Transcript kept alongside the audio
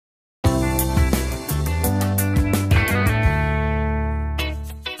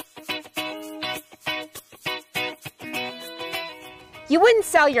You wouldn't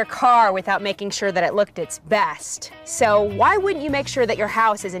sell your car without making sure that it looked its best. So why wouldn't you make sure that your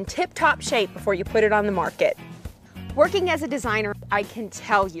house is in tip-top shape before you put it on the market? Working as a designer, I can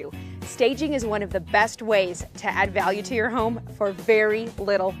tell you, staging is one of the best ways to add value to your home for very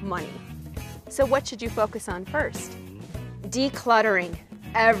little money. So what should you focus on first? Decluttering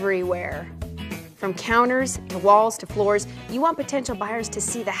everywhere. From counters to walls to floors, you want potential buyers to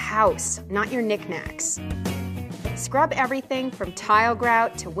see the house, not your knickknacks. Scrub everything from tile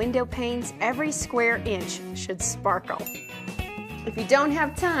grout to window panes. Every square inch should sparkle. If you don't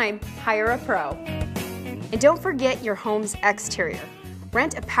have time, hire a pro. And don't forget your home's exterior.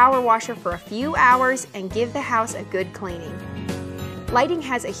 Rent a power washer for a few hours and give the house a good cleaning. Lighting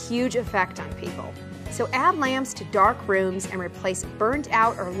has a huge effect on people, so add lamps to dark rooms and replace burnt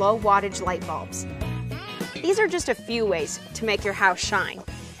out or low wattage light bulbs. These are just a few ways to make your house shine.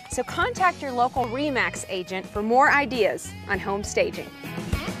 So contact your local RE/MAX agent for more ideas on home staging.